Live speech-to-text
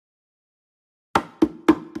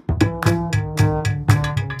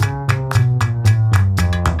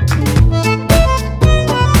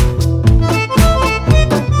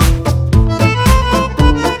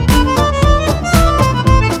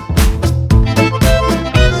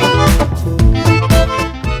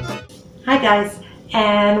guys,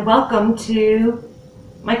 and welcome to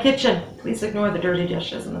my kitchen. Please ignore the dirty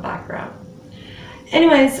dishes in the background.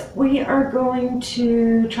 Anyways, we are going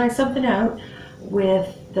to try something out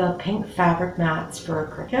with the pink fabric mats for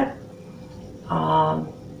Cricut.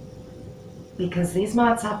 Because these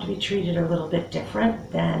mats have to be treated a little bit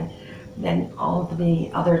different than all of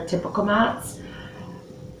the other typical mats.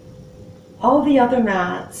 All the other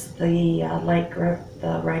mats, the light grip,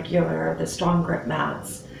 the regular, the strong grip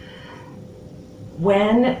mats,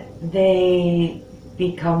 when they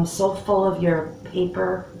become so full of your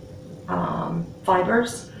paper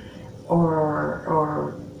fibers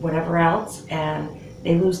or whatever else, and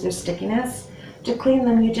they lose their stickiness, to clean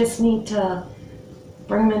them you just need to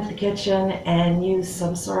bring them into the kitchen and use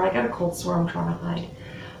some sort, I got a cold sore I'm trying to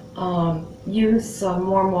hide, use some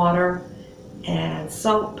warm water and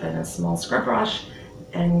soap and a small scrub brush,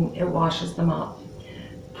 and it washes them up.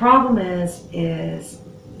 Problem is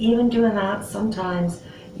even doing that, sometimes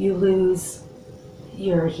you lose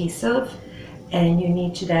your adhesive, and you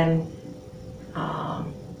need to then,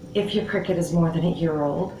 if your Cricut is more than a year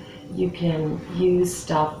old, you can use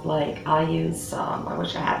stuff like I use, I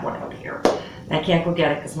wish I had one out here. I can't go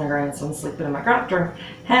get it because my grandson's sleeping in my craft room,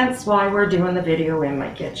 hence why we're doing the video in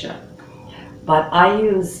my kitchen. But I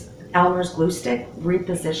use Elmer's glue stick,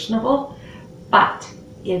 repositionable. But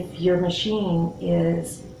if your machine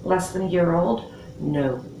is less than a year old,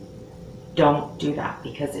 no, don't do that,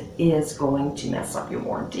 because it is going to mess up your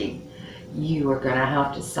warranty. You are going to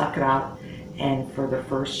have to suck it up, and for the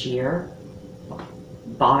first year,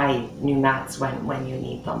 buy new mats when you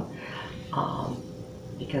need them.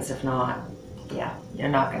 Because if not, yeah, you're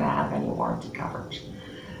not going to have any warranty coverage.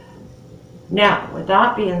 Now, with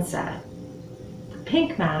that being said,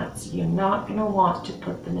 pink mats, you're not going to want to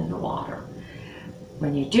put them in the water.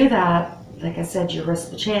 When you do that, like I said, you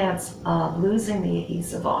risk the chance of losing the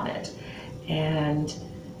adhesive on it. And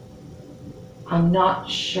I'm not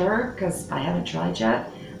sure, because I haven't tried yet,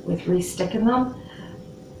 with re-sticking them,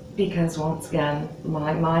 because once again,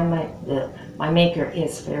 my maker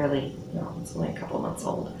is fairly, it's only a couple months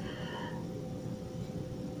old.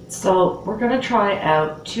 So we're going to try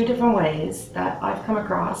out two different ways that I've come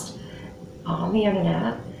across on the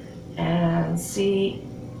internet and see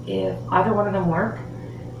if either one of them work.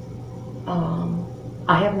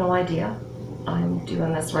 I have no idea. I'm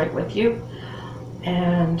doing this right with you,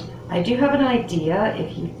 and I do have an idea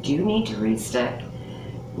if you do need to re-stick,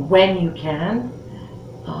 when you can.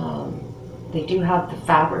 They do have the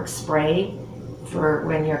fabric spray for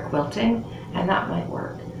when you're quilting, and that might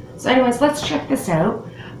work. So anyways, let's check this out.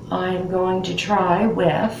 I'm going to try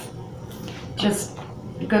with just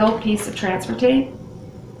a good old piece of transfer tape,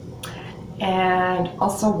 and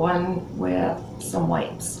also one with some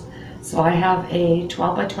wipes. So I have a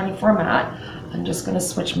 12 by 24 mat. I'm just going to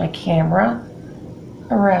switch my camera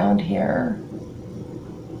around here.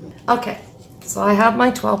 Okay, so I have my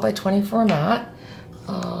 12 by 24 mat.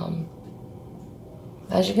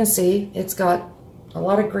 As you can see, it's got a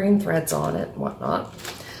lot of green threads on it and whatnot.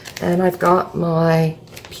 And I've got my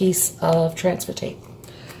piece of transfer tape.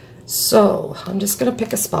 So I'm just going to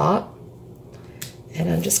pick a spot, and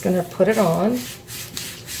I'm just going to put it on,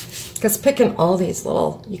 because picking all these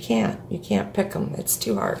little, you can't pick them, it's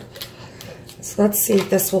too hard. So let's see if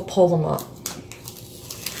this will pull them up.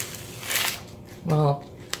 Well,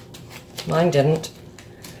 mine didn't.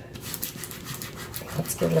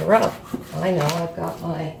 Let's give it a rub. I know, I've got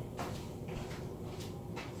my,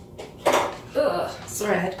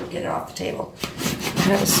 sorry, I had to go get it off the table. I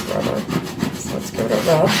have a scrubber, so let's give it a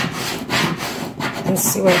rub and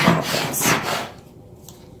see what happens.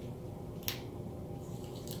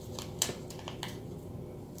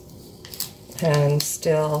 And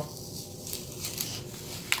still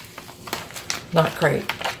not great.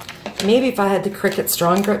 Maybe if I had the Cricut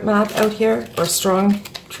strong grip mat out here, or strong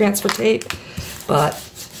transfer tape, but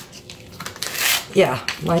yeah,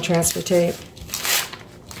 my transfer tape.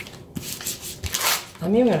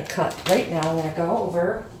 I'm even going to cut right now. I'm going to go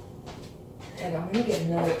over and I'm going to get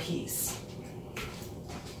another piece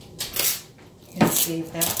and see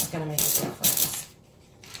if that's going to make a difference.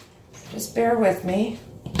 Just bear with me.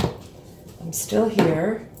 I'm still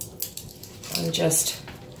here. I'm just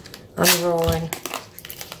unrolling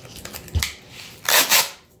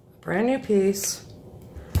a brand new piece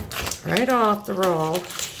right off the roll,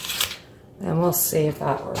 and we'll see if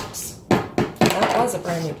that works. That was a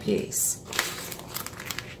brand new piece,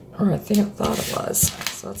 or I thought it was.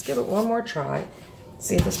 So let's give it one more try.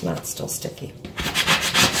 See if this mat's still sticky.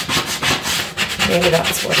 Maybe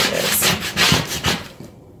that's what it is.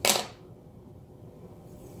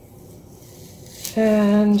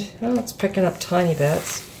 And oh, it's picking up tiny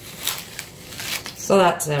bits. So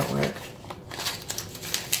that didn't work.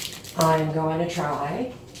 I'm going to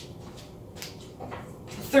try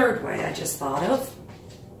the third way I just thought of.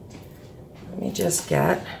 Let me just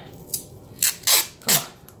get a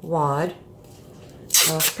wad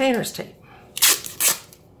of painter's tape.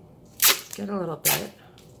 Get a little bit.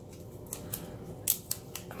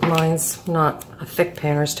 Mine's not a thick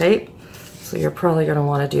painter's tape, so you're probably going to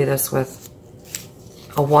want to do this with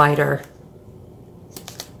a wider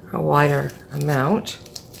amount.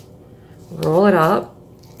 Roll it up.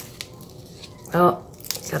 Oh,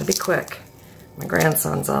 gotta be quick. My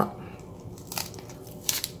grandson's up.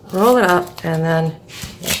 Roll it up, and then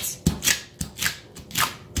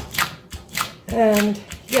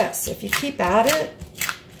yes, if you keep at it,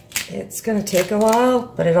 it's gonna take a while,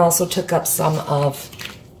 but it also took up some of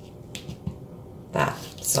that.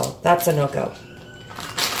 So that's a no-go.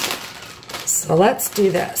 So let's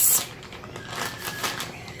do this.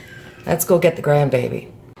 Let's go get the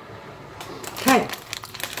grandbaby. Okay,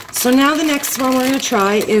 so now the next one we're going to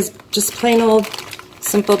try is just plain old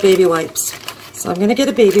simple baby wipes. So I'm going to get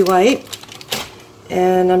a baby wipe,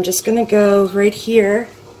 and I'm just going to go right here.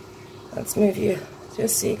 Let's move you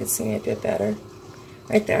just so you can see me a bit better.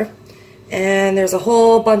 Right there. And there's a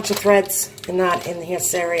whole bunch of threads in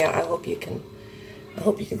this area. I hope you can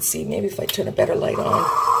see. Maybe if I turn a better light on,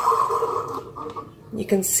 you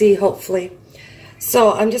can see hopefully.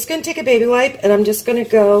 So I'm just going to take a baby wipe, and I'm just going to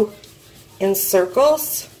go in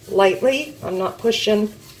circles lightly. I'm not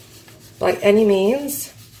pushing by any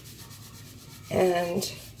means,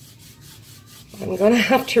 and I'm going to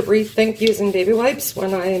have to rethink using baby wipes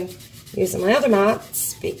when I'm using my other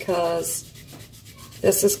mats, because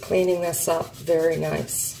this is cleaning this up very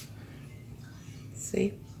nice.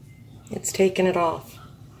 See, it's taking it off.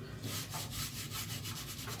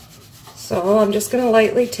 So I'm just going to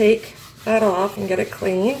lightly take that off and get it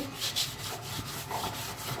clean.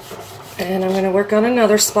 And I'm going to work on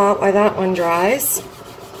another spot while that one dries.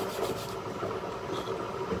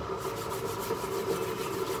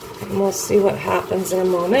 And we'll see what happens in a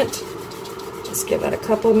moment. Just give that a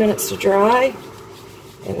couple minutes to dry.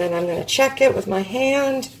 And then I'm going to check it with my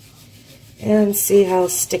hand and see how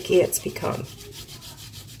sticky it's become.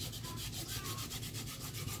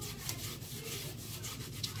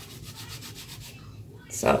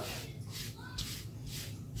 So,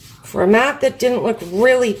 for a mat that didn't look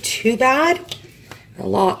really too bad, a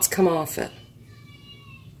lot's come off it.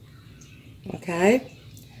 Okay?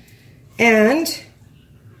 And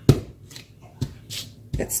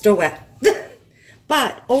it's still wet.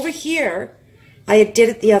 But over here, I did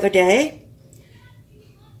it the other day,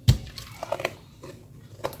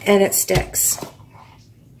 and it sticks.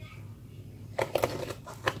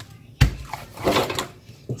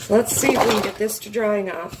 So let's see if we can get this to dry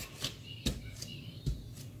enough.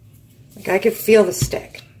 Like, I could feel the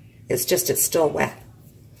stick. It's just, it's still wet.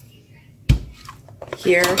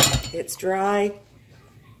 Here, it's dry,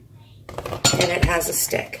 and it has a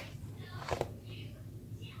stick.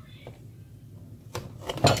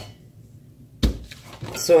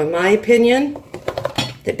 So in my opinion,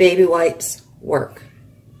 the baby wipes work.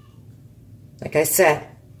 Like I said,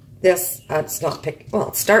 this, it's not pick, well,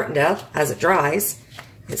 it's starting to, as it dries,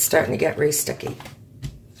 it's starting to get really sticky.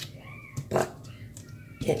 But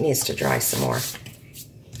it needs to dry some more.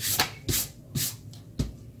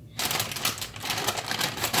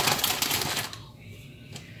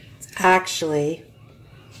 Actually,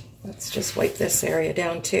 let's just wipe this area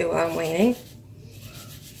down too while I'm waiting.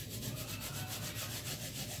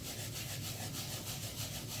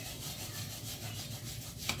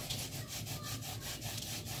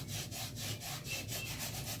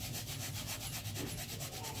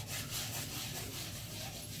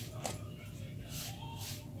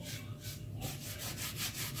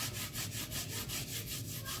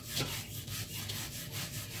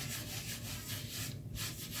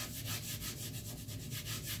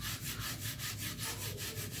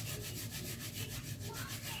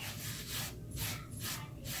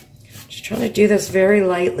 Trying to do this very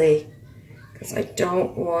lightly because I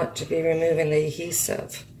don't want to be removing the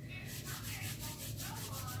adhesive.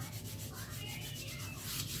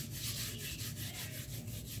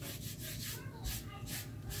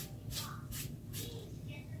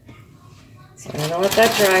 So I'm going to let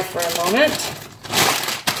that dry for a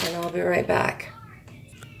moment, and I'll be right back.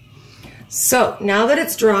 So now that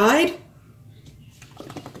it's dried,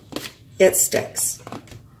 it sticks.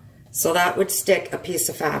 So that would stick a piece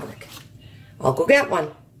of fabric. I'll go get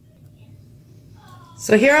one.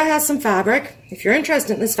 So here I have some fabric. If you're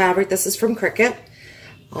interested in this fabric, this is from Cricut.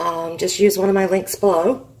 Just use one of my links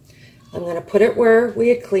below. I'm going to put it where we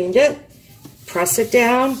had cleaned it, press it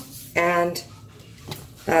down, and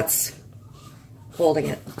That's holding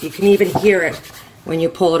it. You can even hear it when you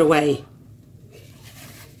pull it away.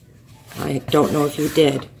 I don't know if you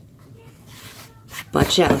did.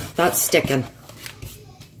 But yeah, that's sticking.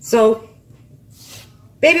 So,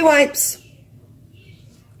 baby wipes.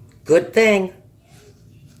 Good thing.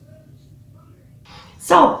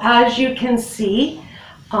 So, as you can see,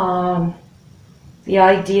 the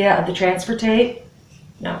idea of the transfer tape,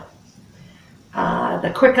 no.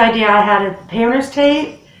 The quick idea I had of the painter's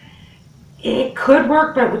tape, it could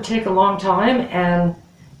work, but it would take a long time, and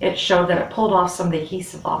it showed that it pulled off some of the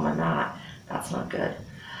adhesive on my mat. That's not good.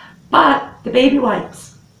 But the baby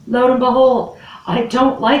wipes, lo and behold, I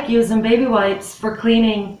don't like using baby wipes for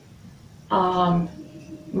cleaning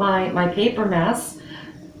my paper mess.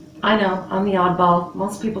 I know, I'm the oddball.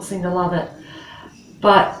 Most people seem to love it.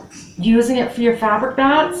 But using it for your fabric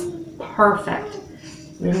mats, perfect.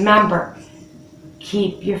 Remember,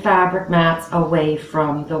 keep your fabric mats away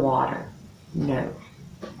from the water. No.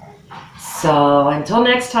 So until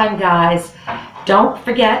next time, guys, don't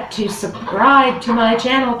forget to subscribe to my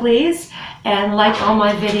channel, please, and like all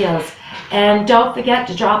my videos. And don't forget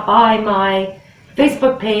to drop by my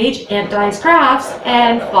Facebook page, AuntDi's Crafts,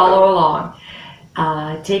 and follow along.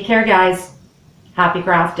 Take care, guys. Happy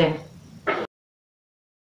crafting.